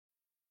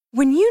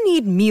When you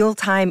need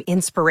mealtime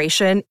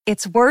inspiration,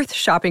 it's worth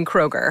shopping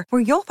Kroger,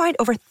 where you'll find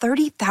over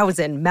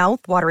 30,000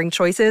 mouth-watering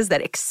choices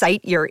that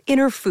excite your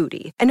inner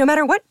foodie. And no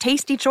matter what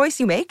tasty choice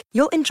you make,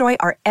 you'll enjoy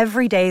our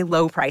everyday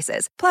low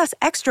prices, plus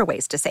extra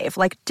ways to save,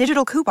 like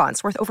digital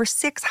coupons worth over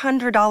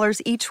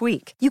 $600 each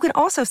week. You can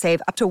also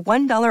save up to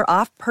 $1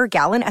 off per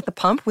gallon at the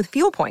pump with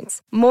fuel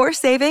points. More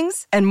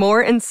savings and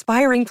more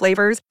inspiring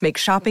flavors make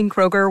shopping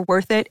Kroger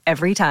worth it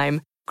every time.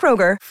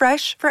 Kroger,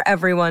 fresh for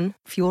everyone.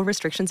 Fuel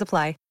restrictions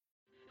apply.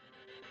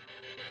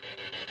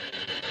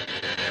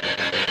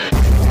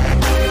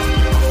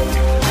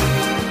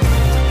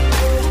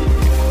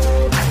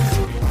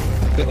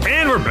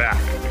 And we're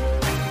back.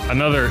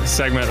 Another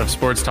segment of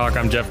Sports Talk.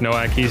 I'm Jeff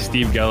Nowak. He's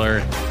Steve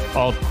Geller,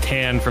 all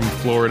tan from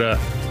Florida.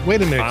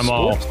 Wait a minute. I'm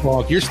Sports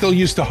Talk. You're still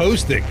used to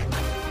hosting.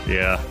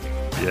 Yeah,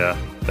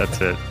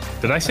 that's it.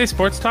 Did I say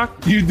Sports Talk?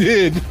 You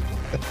did.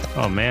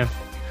 Oh, man.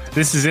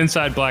 This is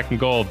Inside Black and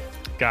Gold.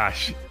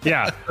 Gosh.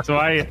 Yeah. So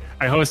I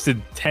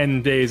hosted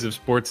 10 days of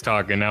Sports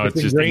Talk, and now it's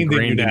just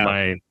ingrained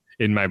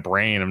in my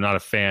brain. I'm not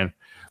a fan.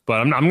 But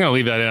I'm going to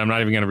leave that in. I'm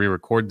not even going to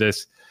re-record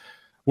this.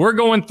 We're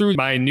going through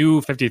my new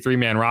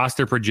 53-man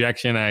roster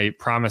projection. I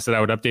promised that I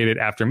would update it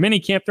after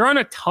minicamp. There aren't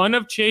a ton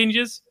of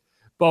changes,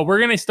 but we're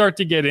going to start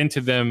to get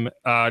into them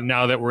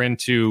now that we're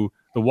into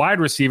the wide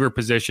receiver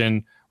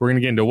position. We're going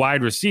to get into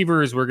wide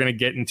receivers. We're going to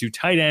get into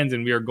tight ends,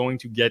 and we are going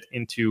to get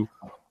into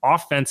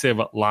offensive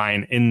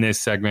line in this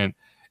segment.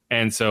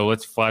 And so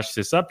let's flash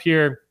this up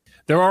here.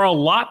 There are a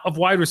lot of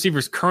wide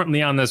receivers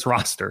currently on this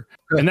roster,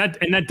 and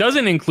that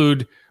doesn't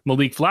include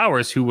Malik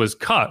Flowers, who was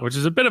cut, which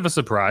is a bit of a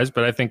surprise,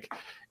 but I think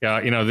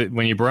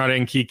when you brought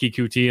in Keke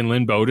Coutee and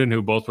Lynn Bowden,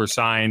 who both were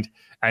signed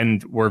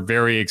and were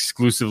very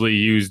exclusively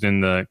used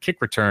in the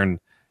kick return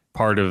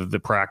part of the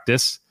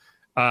practice,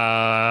 you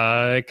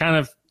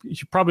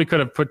probably could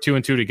have put two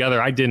and two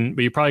together. I didn't,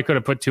 but you probably could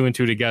have put two and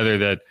two together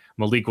that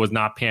Malik was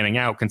not panning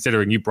out,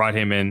 considering you brought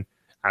him in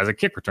as a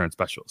kick return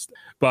specialist.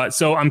 But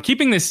so I'm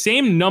keeping the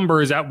same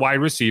numbers at wide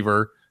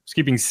receiver. Just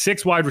keeping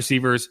 6 wide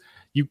receivers.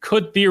 You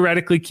could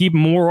theoretically keep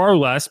more or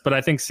less, but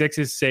I think 6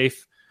 is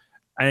safe.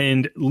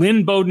 And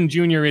Lynn Bowden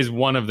Jr. is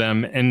one of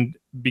them. And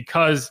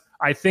because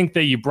I think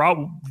that you brought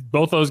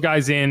both those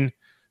guys in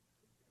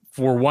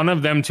for one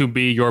of them to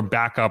be your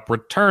backup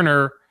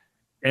returner,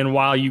 and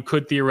while you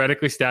could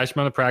theoretically stash him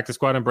on the practice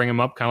squad and bring him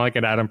up kind of like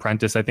at Adam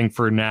Prentice, I think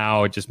for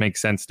now it just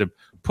makes sense to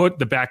put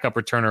the backup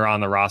returner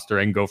on the roster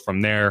and go from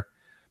there.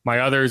 My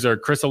others are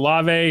Chris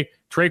Olave,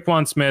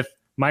 Traquan Smith,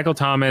 Michael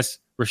Thomas,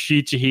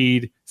 Rashid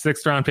Shaheed,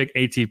 6th-round pick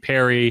A.T.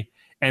 Perry.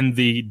 And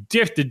the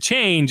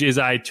change is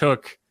I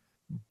took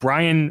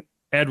Brian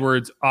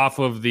Edwards off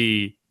of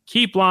the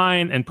keep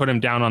line and put him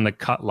down on the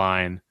cut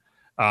line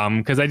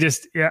because I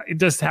just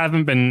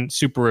haven't been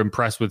super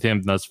impressed with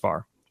him thus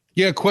far.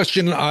 Yeah,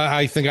 question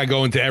I think I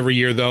go into every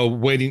year, though.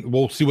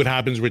 We'll see what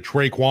happens with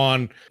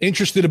Traquan.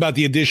 Interested about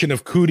the addition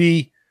of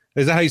Coutee.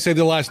 Is that how you say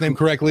the last name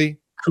correctly?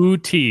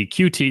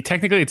 QT.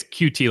 Technically, it's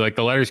QT, like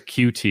the letters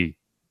QT.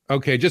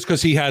 Okay, just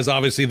because he has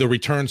obviously the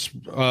returns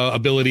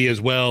ability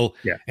as well.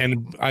 Yeah.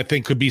 And I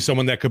think could be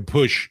someone that could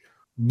push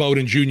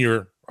Bowden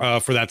Jr.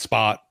 For that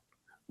spot.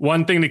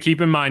 One thing to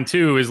keep in mind,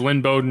 too, is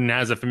Lynn Bowden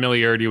has a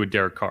familiarity with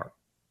Derek Carr.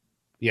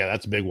 Yeah,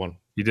 that's a big one.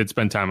 He did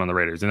spend time on the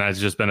Raiders, and that's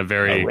just been a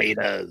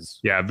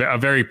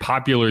very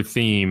popular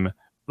theme.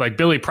 Like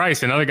Billy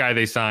Price, another guy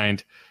they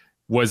signed,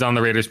 was on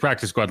the Raiders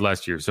practice squad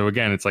last year. So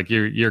again, it's like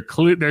you're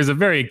clear. There's a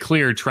very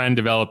clear trend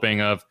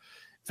developing of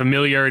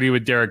familiarity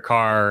with Derek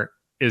Carr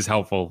is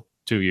helpful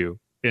to you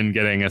in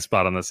getting a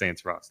spot on the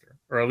Saints roster,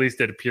 or at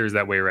least it appears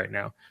that way right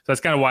now. So that's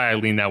kind of why I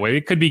lean that way.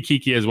 It could be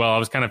Keke as well. I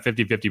was kind of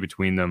 50-50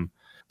 between them.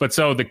 But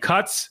so the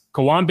cuts,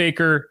 Kawan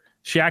Baker,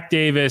 Shaq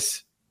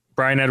Davis,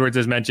 Brian Edwards,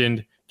 as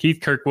mentioned, Keith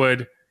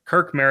Kirkwood,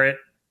 Kirk Merritt.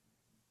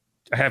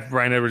 I have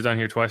Brian Edwards on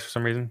here twice for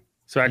some reason.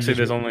 So actually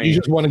you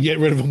just want to get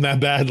rid of him that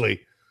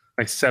badly.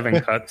 Like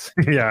 7 cuts.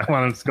 Yeah,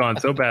 one of them's gone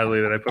so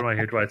badly that I put him on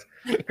here twice.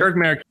 Kirk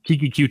Merritt,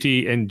 Keke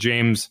Coutee, and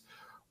James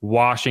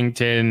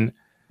Washington.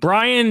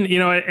 Brian,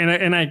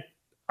 and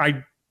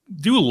I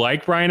do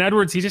like Brian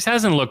Edwards. He just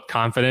hasn't looked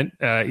confident.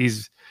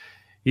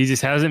 He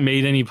just hasn't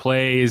made any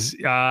plays.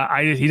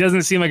 He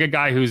doesn't seem like a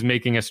guy who's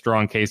making a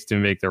strong case to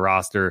make the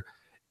roster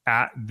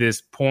at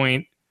this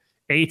point.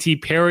 A.T.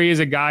 Perry is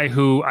a guy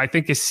who I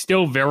think is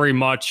still very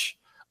much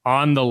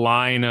on the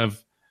line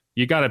of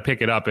you got to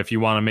pick it up if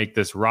you want to make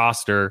this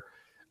roster.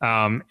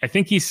 I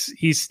think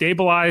he's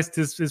stabilized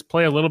his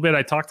play a little bit.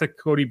 I talked to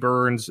Cody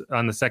Burns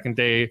on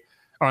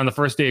the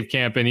first day of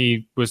camp, and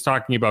he was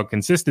talking about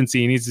consistency.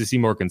 He needs to see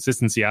more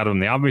consistency out of him.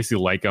 They obviously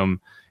like him.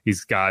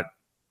 He's got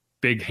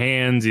big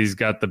hands. He's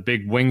got the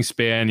big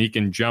wingspan. He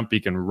can jump. He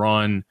can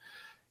run.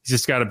 He's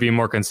just got to be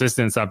more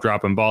consistent, stop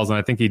dropping balls. And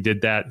I think he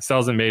did that. He still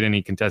hasn't made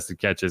any contested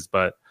catches,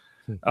 but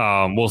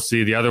we'll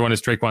see. The other one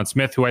is Traquan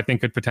Smith, who I think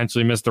could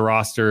potentially miss the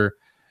roster.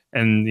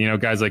 And,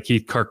 guys like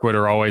Keith Kirkwood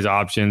are always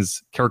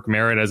options. Kirk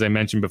Merritt, as I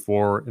mentioned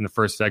before in the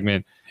first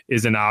segment,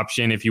 is an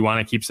option if you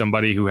want to keep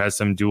somebody who has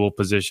some dual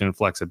position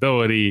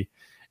flexibility.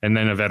 And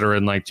then a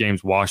veteran like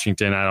James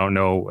Washington, I don't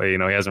know, he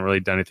hasn't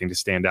really done anything to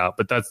stand out.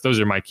 But those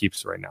are my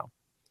keeps right now.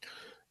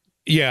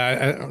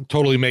 Yeah,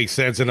 totally makes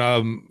sense. And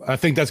I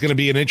think that's going to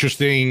be an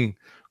interesting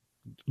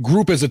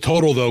group as a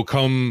total, though,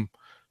 come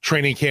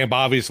training camp,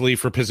 obviously,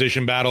 for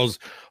position battles.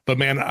 But,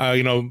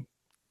 man,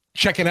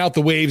 checking out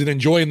the waves and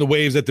enjoying the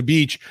waves at the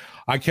beach,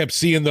 I kept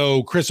seeing,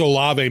 though, Chris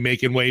Olave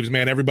making waves,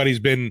 man. Everybody's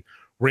been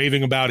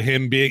raving about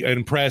him, being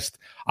impressed.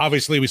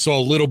 Obviously, we saw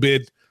a little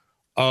bit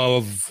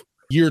of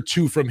year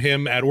 2 from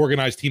him at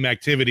organized team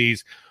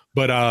activities,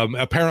 but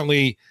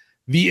apparently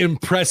the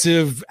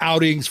impressive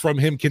outings from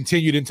him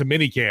continued into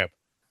minicamp.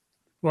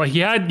 Well, he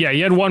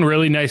had one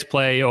really nice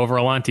play over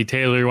Alontae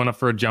Taylor. He went up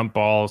for a jump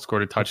ball,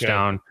 scored a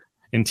touchdown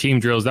in team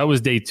drills. That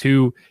was day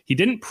 2. He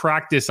didn't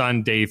practice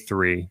on day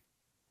 3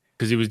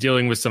 because he was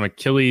dealing with some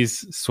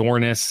Achilles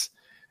soreness.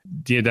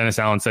 Dennis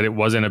Allen said it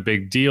wasn't a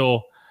big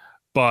deal.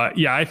 But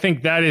yeah, I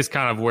think that is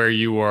kind of where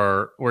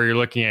you're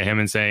looking at him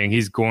and saying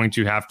he's going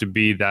to have to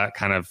be that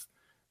kind of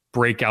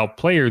breakout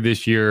player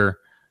this year.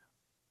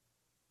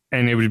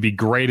 And it would be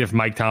great if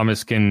Mike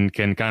Thomas can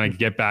kind of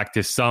get back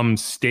to some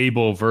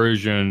stable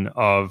version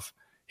of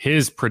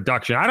his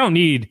production. I don't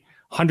need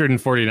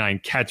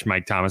 149 catch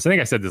Mike Thomas. I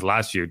think I said this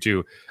last year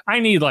too. I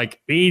need like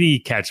 80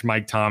 catch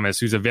Mike Thomas,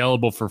 who's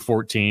available for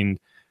 14,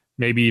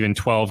 maybe even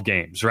 12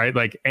 games, right?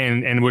 Like,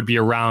 and would be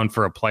around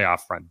for a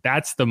playoff run.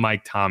 That's the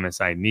Mike Thomas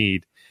I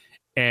need.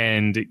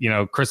 And,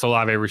 Chris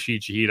Olave,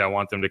 Rashid Shaheed, I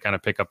want them to kind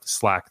of pick up the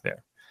slack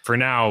there. For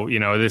now,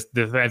 this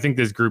I think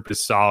this group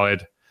is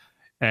solid.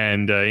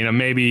 And,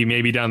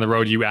 maybe down the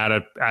road you add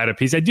a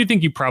piece. I do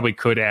think you probably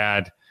could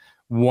add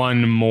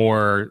one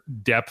more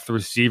depth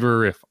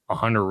receiver. If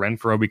Hunter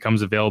Renfrow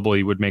becomes available,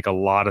 he would make a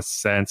lot of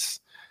sense.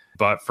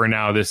 But for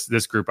now,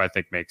 this group, I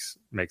think, makes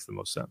the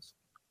most sense.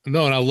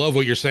 No, and I love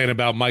what you're saying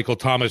about Michael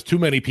Thomas. Too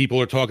many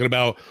people are talking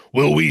about,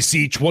 will we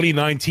see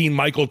 2019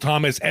 Michael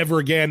Thomas ever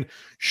again?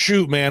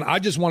 Shoot, man, I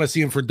just want to see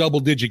him for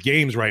double-digit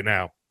games right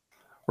now.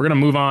 We're going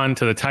to move on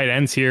to the tight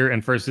ends here.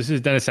 And first, this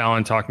is Dennis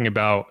Allen talking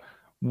about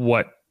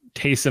what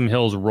Taysom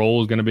Hill's role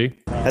is going to be.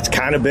 That's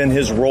kind of been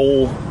his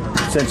role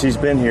since he's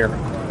been here.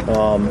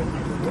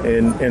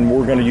 And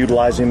we're going to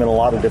utilize him in a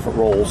lot of different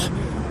roles.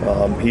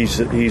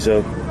 He's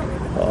a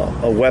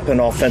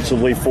weapon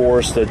offensively for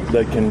us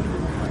that can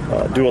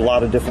do a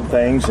lot of different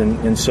things.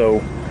 And so,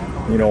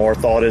 our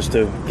thought is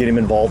to get him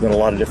involved in a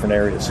lot of different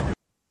areas.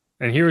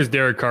 And here is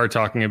Derek Carr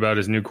talking about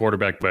his new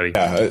quarterback buddy.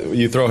 Yeah,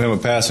 you throw him a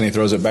pass and he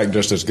throws it back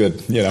just as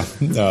good.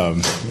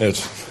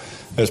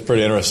 It's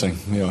pretty interesting.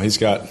 He's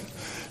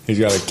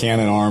got a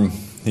cannon arm.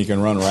 He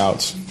can run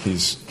routes.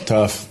 He's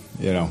tough.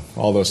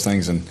 All those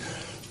things, and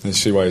you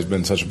see why he's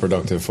been such a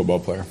productive football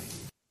player.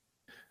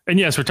 And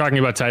yes, we're talking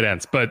about tight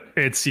ends, but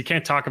you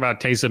can't talk about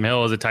Taysom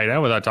Hill as a tight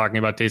end without talking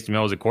about Taysom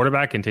Hill as a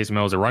quarterback and Taysom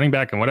Hill as a running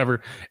back and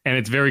whatever. And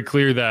it's very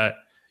clear that,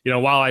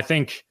 while I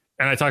think,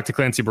 and I talked to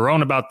Clancy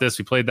Barone about this,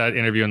 we played that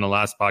interview in the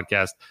last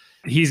podcast,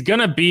 he's going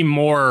to be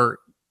more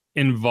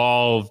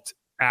involved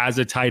as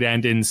a tight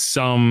end in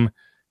some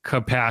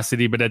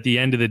capacity, but at the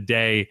end of the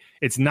day,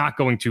 it's not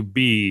going to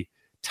be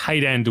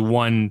tight end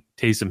one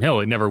Taysom Hill.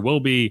 It never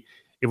will be.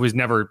 It was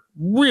never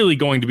really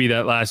going to be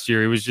that last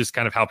year. It was just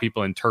kind of how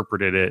people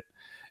interpreted it.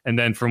 And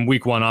then from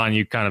week 1 on,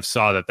 you kind of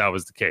saw that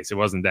was the case. It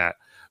wasn't that.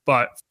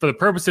 But for the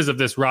purposes of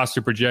this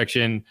roster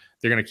projection,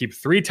 they're going to keep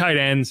 3 tight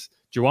ends.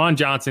 Juwan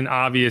Johnson,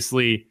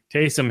 obviously.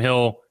 Taysom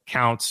Hill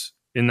counts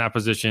in that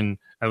position,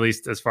 at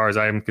least as far as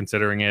I'm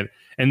considering it.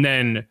 And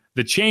then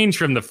the change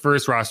from the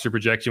first roster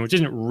projection, which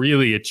isn't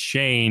really a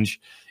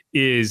change,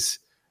 is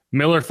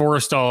Miller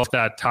Forristall off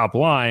that top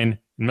line.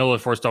 Miller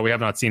Forristall, we have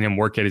not seen him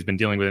work yet. He's been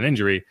dealing with an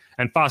injury.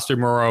 And Foster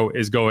Moreau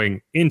is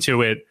going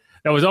into it.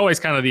 That was always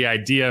kind of the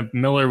idea.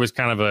 Miller was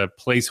kind of a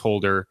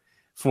placeholder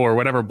for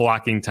whatever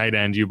blocking tight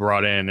end you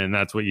brought in, and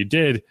that's what you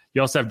did.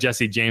 You also have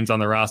Jesse James on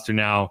the roster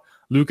now.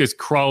 Lucas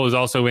Krull is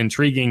also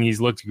intriguing. He's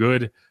looked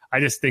good. I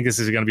just think this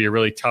is going to be a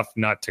really tough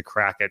nut to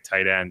crack at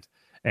tight end,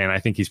 and I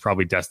think he's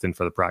probably destined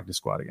for the practice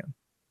squad again.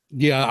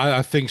 Yeah,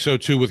 I think so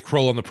too with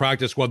Krull on the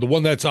practice squad. The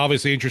one that's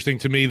obviously interesting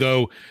to me,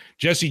 though,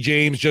 Jesse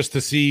James, just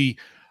to see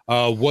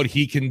what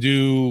he can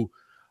do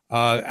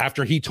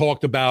after he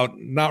talked about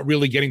not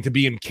really getting to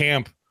be in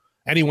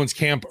anyone's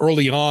camp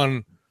early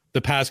on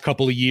the past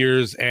couple of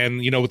years. And,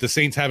 with the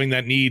Saints having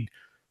that need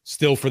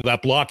still for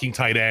that blocking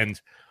tight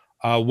end,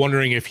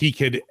 wondering if he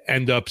could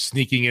end up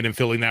sneaking in and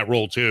filling that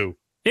role too.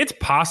 It's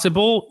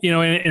possible,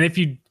 and if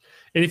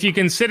you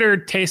consider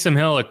Taysom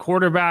Hill a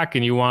quarterback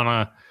and you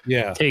want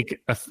to take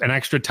an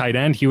extra tight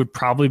end, he would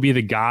probably be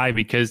the guy,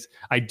 because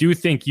I do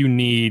think you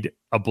need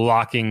a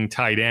blocking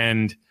tight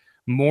end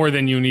more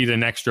than you need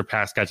an extra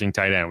pass catching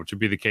tight end, which would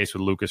be the case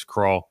with Lucas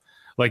Krull.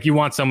 Like, you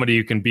want somebody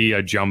who can be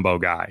a jumbo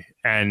guy,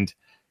 and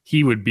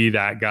he would be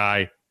that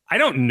guy. I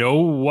don't know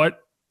what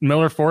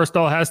Miller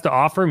Forristall has to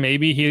offer.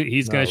 Maybe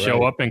he's going to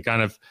show up and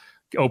kind of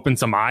open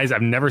some eyes.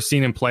 I've never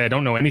seen him play. I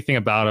don't know anything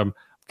about him.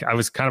 I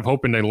was kind of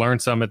hoping to learn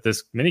some at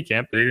this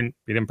minicamp, but he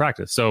didn't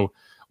practice. So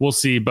we'll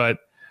see. But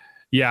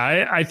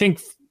yeah, I think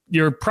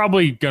you're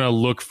probably going to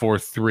look for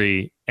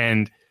 3.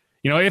 And,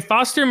 if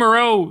Foster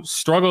Moreau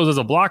struggles as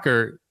a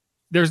blocker,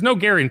 there's no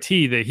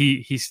guarantee that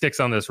he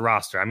sticks on this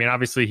roster. I mean,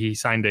 obviously he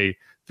signed a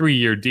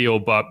 3-year deal,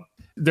 but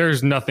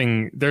there's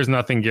nothing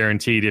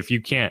guaranteed if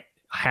you can't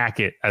hack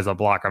it as a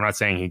blocker. I'm not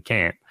saying he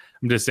can't.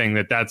 I'm just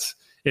saying that's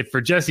if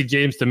for Jesse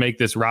James to make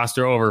this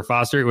roster over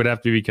Foster, it would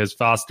have to be because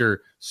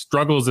Foster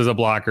struggles as a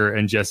blocker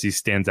and Jesse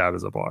stands out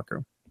as a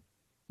blocker.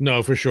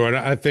 No, for sure. And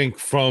I think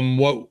from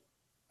what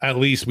at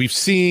least we've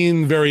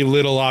seen very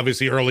little,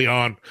 obviously early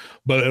on,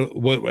 but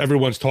what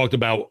everyone's talked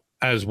about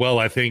as well,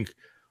 I think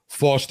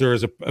Foster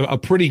is a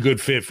pretty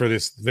good fit for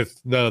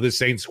the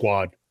Saints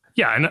squad.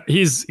 Yeah, and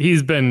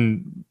he's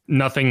been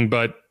nothing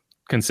but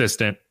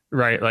consistent,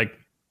 right? Like,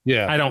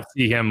 yeah, I don't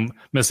see him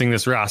missing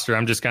this roster.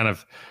 I'm just kind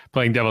of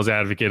playing devil's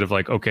advocate of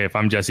like, okay, if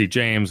I'm Jesse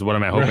James, what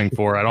am I hoping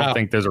for? I don't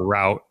think there's a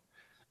route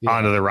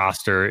onto the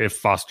roster if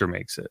Foster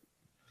makes it.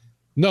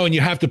 No, and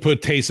you have to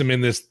put Taysom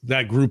in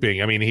that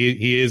grouping. I mean,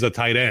 he is a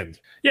tight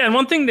end. Yeah, and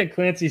one thing that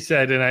Clancy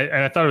said, and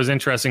I thought it was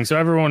interesting. So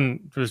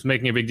everyone was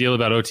making a big deal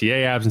about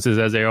OTA absences,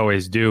 as they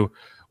always do.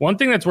 One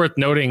thing that's worth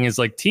noting is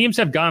like teams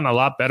have gotten a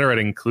lot better at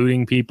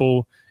including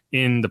people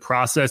in the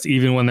process,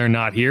 even when they're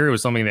not here. It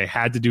was something they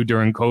had to do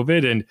during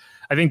COVID, and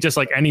I think just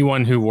like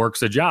anyone who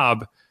works a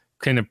job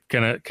can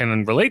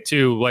relate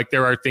to, like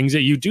there are things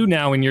that you do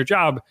now in your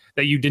job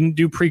that you didn't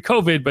do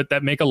pre-COVID, but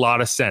that make a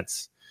lot of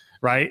sense,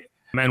 right?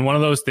 And one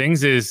of those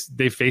things is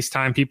they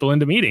FaceTime people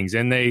into meetings,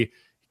 and they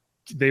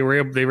were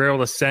able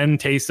to send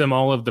Taysom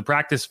all of the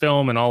practice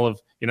film and all of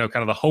kind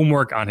of the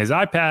homework on his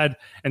iPad,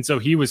 and so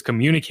he was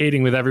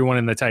communicating with everyone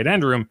in the tight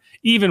end room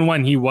even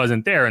when he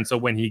wasn't there. And so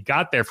when he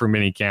got there for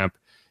minicamp,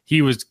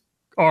 he was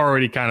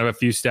already kind of a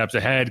few steps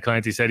ahead.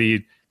 Clancy said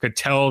he could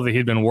tell that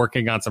he'd been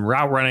working on some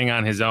route running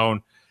on his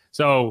own.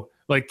 So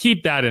like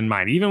keep that in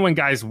mind. Even when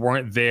guys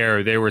weren't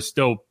there, they were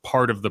still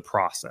part of the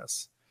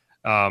process.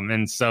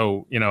 And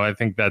so, I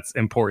think that's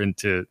important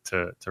to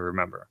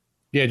remember.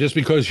 Yeah, just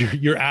because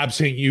you're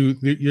absent,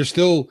 you're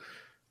still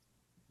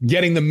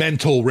getting the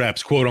mental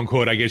reps, quote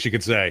unquote, I guess you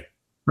could say.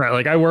 Right.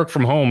 Like I work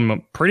from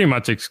home pretty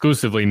much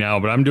exclusively now,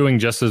 but I'm doing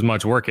just as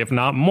much work, if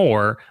not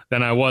more,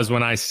 than I was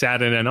when I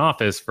sat in an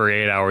office for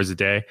 8 hours a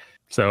day.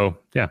 So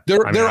yeah,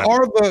 there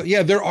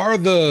are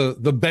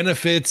the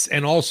benefits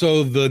and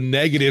also the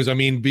negatives. I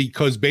mean,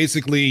 because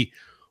basically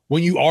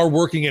when you are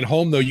working at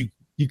home, though, you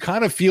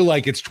kind of feel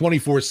like it's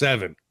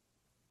 24/7.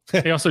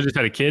 He also just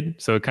had a kid,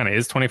 so it kind of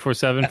is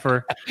 24/7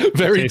 for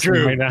very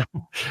true right now.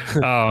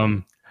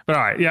 But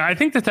all right, yeah, I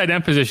think the tight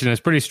end position is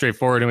pretty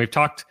straightforward, and we've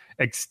talked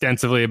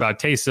extensively about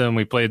Taysom.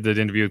 We played the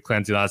interview with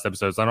Clancy last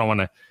episode, so I don't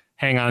want to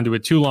hang on to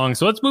it too long.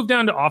 So let's move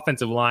down to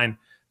offensive line.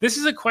 This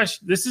is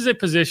a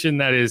position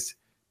that is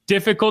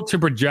difficult to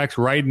project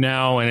right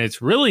now, and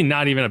it's really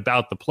not even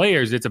about the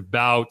players. It's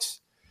about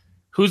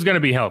who's going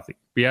to be healthy.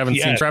 We haven't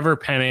seen Trevor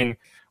Penning.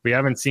 We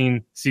haven't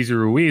seen Cesar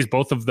Ruiz.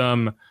 Both of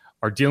them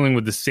are dealing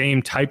with the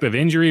same type of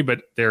injury,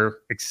 but they're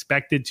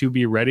expected to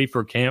be ready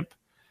for camp.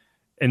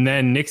 And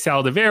then Nick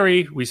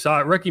Saldiveri, we saw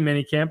at rookie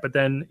minicamp, but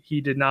then he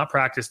did not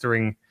practice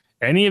during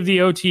any of the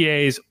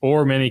OTAs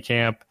or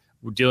minicamp,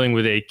 dealing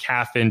with a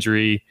calf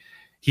injury.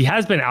 He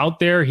has been out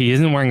there. He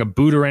isn't wearing a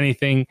boot or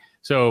anything.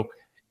 So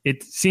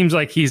it seems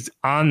like he's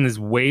on his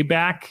way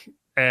back,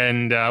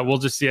 and we'll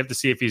just have to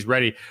see if he's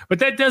ready. But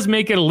that does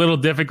make it a little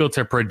difficult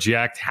to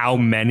project how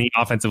many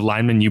offensive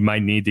linemen you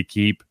might need to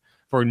keep.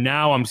 For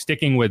now, I'm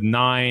sticking with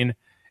 9.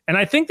 And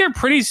I think they're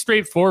pretty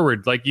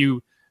straightforward. Like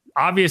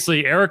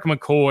obviously, Eric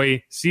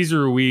McCoy,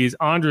 Cesar Ruiz,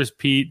 Andres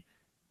Pete,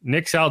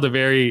 Nick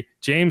Saldiveri,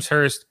 James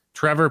Hurst,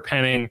 Trevor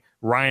Penning,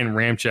 Ryan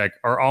Ramczyk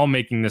are all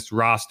making this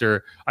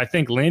roster. I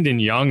think Landon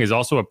Young is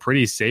also a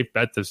pretty safe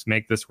bet to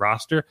make this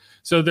roster.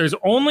 So there's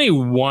only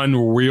one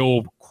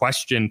real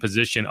question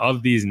position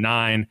of these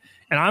 9.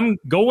 And I'm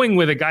going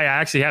with a guy I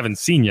actually haven't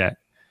seen yet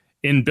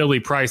in Billy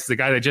Price, the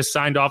guy that just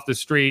signed off the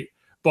street.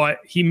 But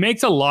he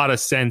makes a lot of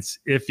sense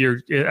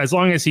as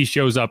long as he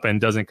shows up and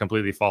doesn't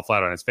completely fall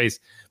flat on his face,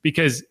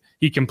 because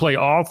he can play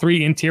all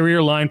 3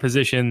 interior line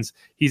positions.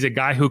 He's a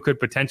guy who could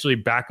potentially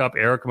back up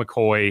Eric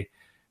McCoy,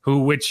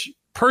 which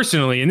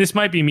personally, and this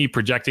might be me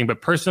projecting,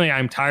 but personally,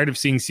 I'm tired of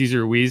seeing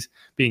Cesar Ruiz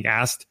being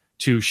asked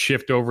to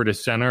shift over to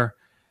center.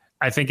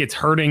 I think it's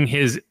hurting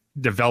his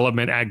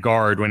development at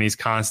guard when he's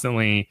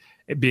constantly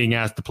being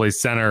asked to play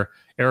center.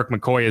 Eric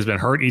McCoy has been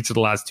hurt each of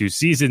the last 2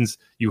 seasons.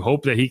 You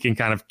hope that he can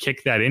kind of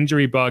kick that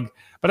injury bug,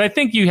 but I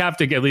think you have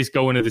to at least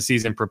go into the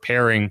season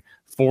preparing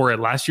for it.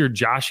 Last year,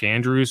 Josh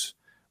Andrews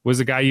was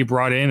the guy you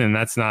brought in, and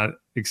that's not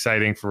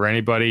exciting for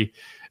anybody.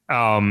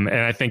 And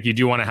I think you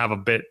do want to have a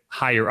bit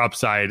higher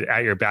upside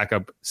at your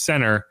backup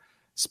center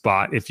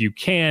spot if you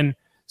can.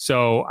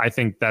 So I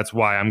think that's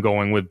why I'm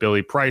going with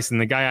Billy Price.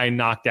 And the guy I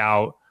knocked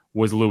out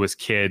was Lewis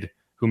Kidd,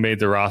 who made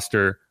the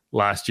roster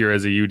last year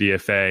as a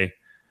UDFA.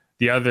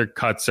 The other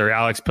cuts are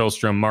Alex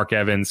Pihlstrom, Mark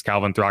Evans,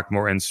 Calvin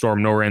Throckmorton,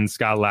 Storm Norrin,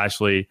 Scott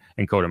Lashley,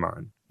 and Coda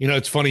Martin.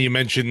 It's funny you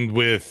mentioned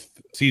with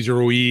Cesar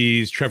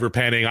Ruiz, Trevor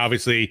Penning,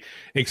 obviously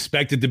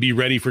expected to be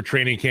ready for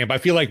training camp. I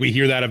feel like we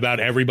hear that about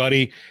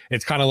everybody.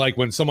 It's kind of like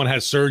when someone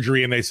has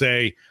surgery and they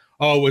say,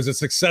 oh, it was a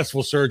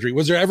successful surgery.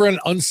 Was there ever an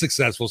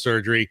unsuccessful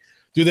surgery?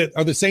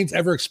 Are the Saints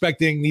ever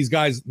expecting these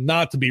guys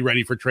not to be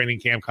ready for training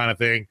camp kind of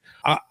thing?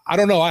 I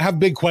don't know. I have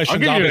big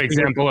questions. I'll give you an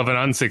example of an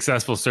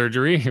unsuccessful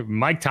surgery.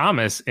 Mike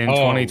Thomas in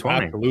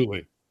 2020.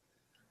 Absolutely.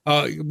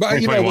 But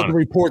you know what the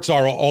reports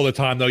are all the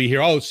time, though. You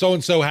hear,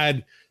 so-and-so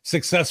had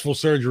successful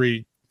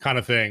surgery kind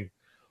of thing.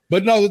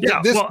 But no,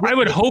 I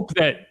would hope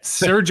that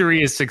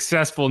surgery is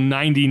successful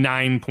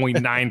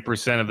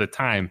 99.9% of the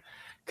time,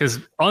 because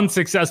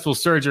unsuccessful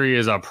surgery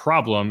is a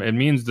problem. It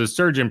means the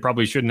surgeon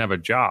probably shouldn't have a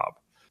job.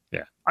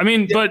 Yeah. I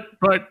mean, but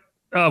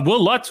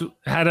Will Lutz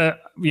had a,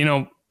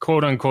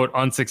 quote unquote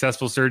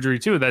unsuccessful surgery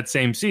too that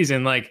same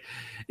season. Like,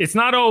 it's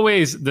not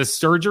always the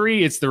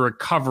surgery, it's the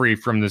recovery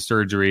from the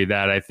surgery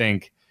that I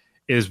think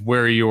is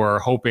where you are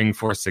hoping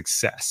for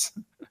success.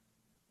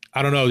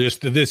 I don't know.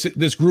 Just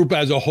this group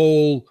as a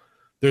whole,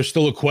 there's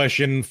still a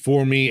question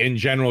for me in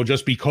general,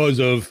 just because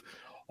of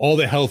all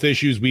the health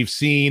issues we've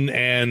seen,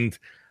 and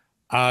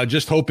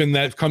just hoping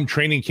that come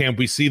training camp,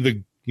 we see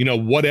the,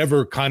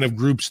 whatever kind of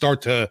group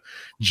start to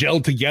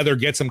gel together,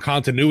 get some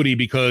continuity,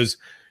 because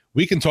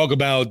we can talk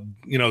about,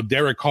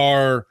 Derek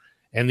Carr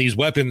and these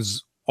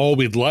weapons all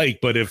we'd like,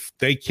 but if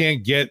they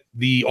can't get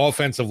the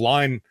offensive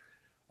line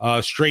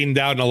straightened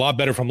out and a lot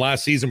better from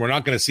last season, we're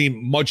not going to see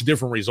much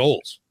different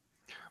results.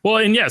 Well,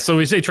 and so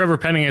we say Trevor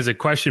Penning is a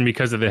question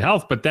because of the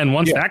health, but then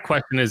once that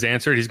question is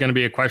answered, he's going to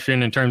be a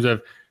question in terms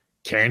of,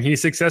 can he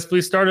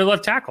successfully start at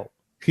left tackle?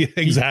 Yeah,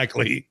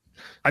 exactly.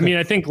 I mean,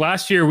 I think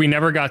last year we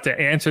never got to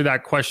answer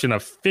that question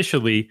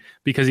officially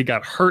because he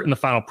got hurt in the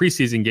final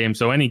preseason game.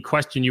 So any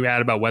question you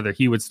had about whether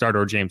he would start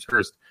or James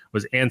Hurst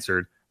was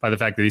answered by the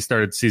fact that he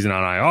started the season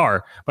on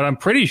IR. But I'm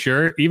pretty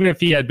sure even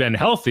if he had been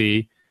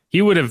healthy,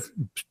 he would have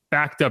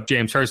backed up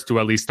James Hurst to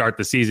at least start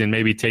the season,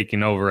 maybe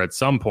taking over at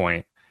some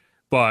point.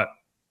 But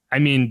I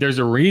mean, there's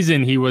a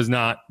reason he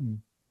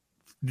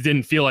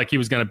didn't feel like he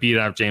was going to beat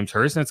out James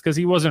Hurst, and it's because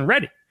he wasn't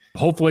ready.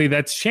 Hopefully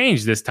that's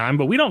changed this time,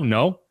 but we don't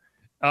know.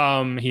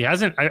 He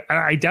hasn't.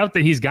 I doubt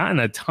that he's gotten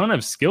a ton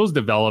of skills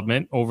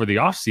development over the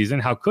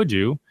offseason. How could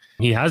you?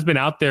 He has been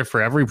out there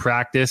for every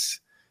practice.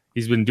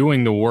 He's been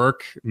doing the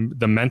work,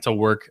 the mental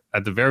work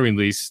at the very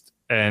least.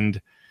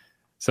 And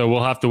so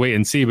we'll have to wait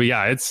and see. But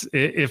yeah,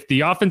 if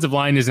the offensive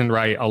line isn't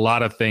right, a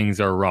lot of things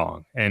are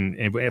wrong. And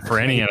for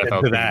any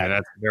NFL team,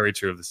 that's very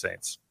true of the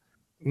Saints.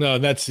 No,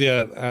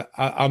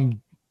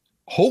 I'm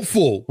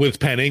hopeful with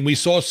Penning. We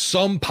saw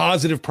some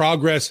positive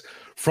progress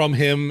from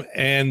him,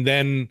 and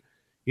then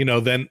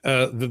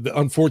the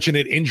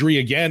unfortunate injury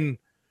again,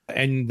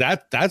 and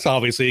that's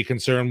obviously a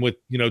concern with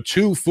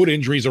 2 foot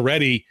injuries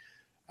already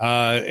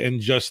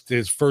in just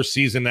his first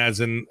season as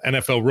an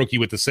NFL rookie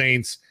with the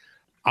Saints.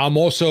 I'm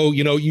also,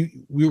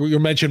 you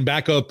mentioned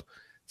backup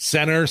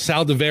center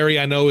Sal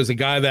DeVeri. I know is a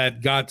guy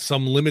that got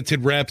some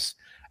limited reps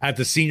at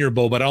the Senior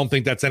Bowl, but I don't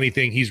think that's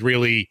anything he's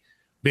really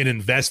been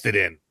invested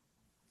in.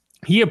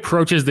 He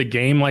approaches the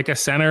game like a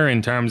center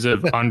in terms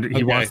of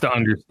he wants to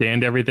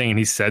understand everything, and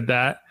he said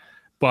that.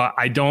 But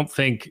I don't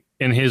think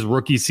in his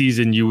rookie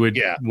season you would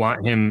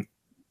want him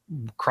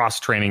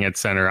cross-training at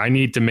center. I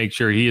need to make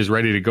sure he is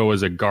ready to go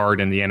as a guard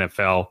in the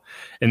NFL.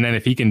 And then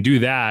if he can do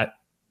that,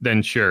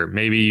 then sure,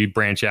 maybe you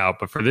branch out.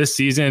 But for this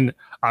season,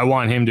 I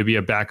want him to be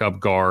a backup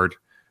guard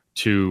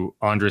to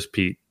Andres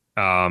Pete,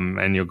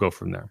 and you'll go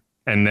from there.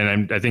 And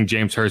then I think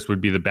James Hurst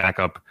would be the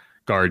backup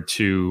guard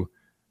to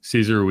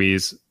Cesar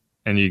Ruiz.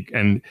 And you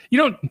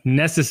don't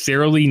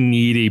necessarily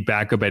need a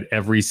backup at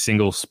every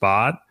single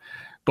spot,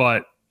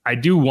 but I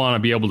do want to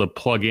be able to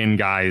plug in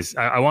guys.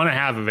 I want to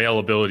have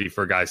availability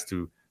for guys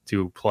to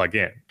plug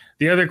in.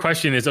 The other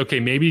question is, okay,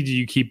 maybe do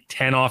you keep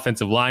 10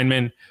 offensive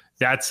linemen?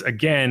 That's,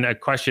 again, a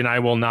question I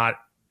will not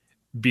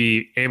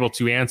be able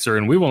to answer,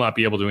 and we will not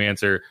be able to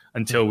answer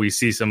until we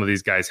see some of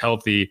these guys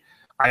healthy.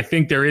 I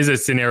think there is a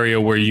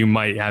scenario where you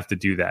might have to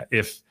do that.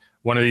 If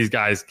one of these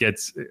guys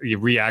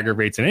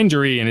re-aggravates an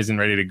injury and isn't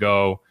ready to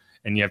go,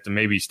 and you have to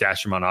maybe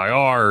stash him on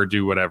IR or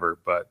do whatever.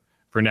 But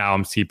for now,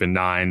 I'm keeping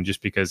 9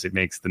 just because it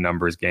makes the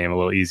numbers game a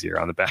little easier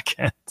on the back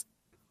end.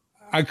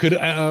 I could,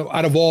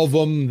 out of all of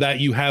them that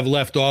you have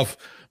left off,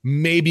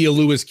 maybe a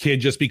Lewis Kidd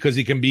just because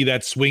he can be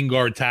that swing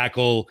guard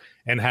tackle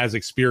and has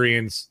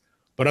experience.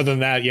 But other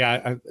than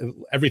that,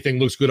 everything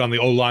looks good on the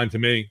O-line to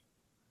me.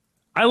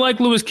 I like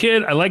Lewis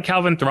Kidd. I like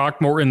Calvin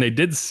Throckmorton. They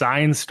did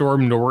sign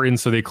Storm Norton,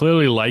 so they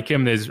clearly like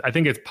him. I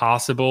think it's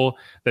possible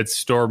that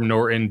Storm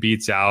Norton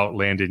beats out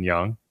Landon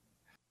Young.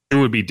 It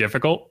would be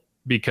difficult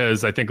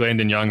because I think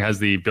Landon Young has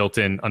the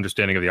built-in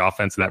understanding of the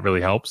offense, and that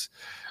really helps.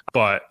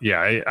 But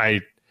yeah, I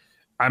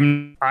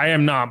am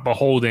not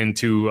beholden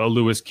to a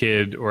Lewis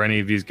Kidd or any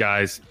of these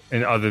guys,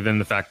 and other than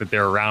the fact that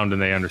they're around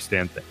and they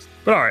understand things.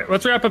 But all right,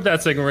 let's wrap up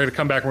that segment. We're going to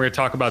come back and we're going to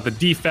talk about the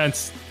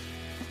defense,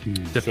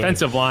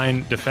 defensive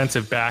line,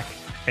 defensive back,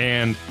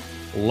 and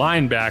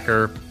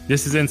linebacker.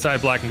 This is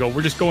Inside Black and Gold.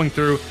 We're just going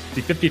through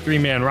the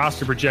 53-man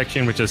roster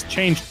projection, which has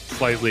changed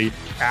slightly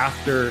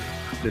after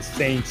the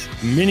Saints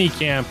mini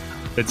camp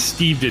that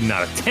Steve did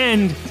not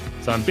attend.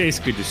 So I'm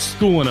basically just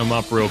schooling him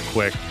up real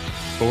quick.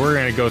 But we're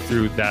going to go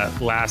through that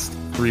last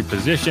 3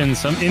 positions.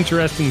 Some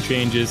interesting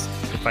changes,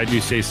 if I do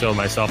say so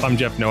myself. I'm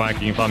Jeff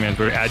Nowak. You can follow me on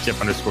Twitter at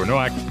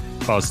Jeff_Nowak.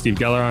 Follow Steve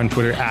Geller on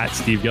Twitter at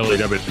Steve Geller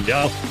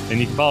WFL. And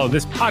you can follow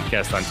this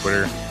podcast on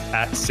Twitter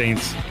at Saints_pod.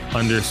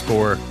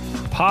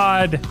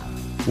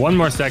 One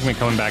more segment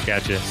coming back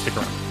at you. Stick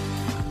around.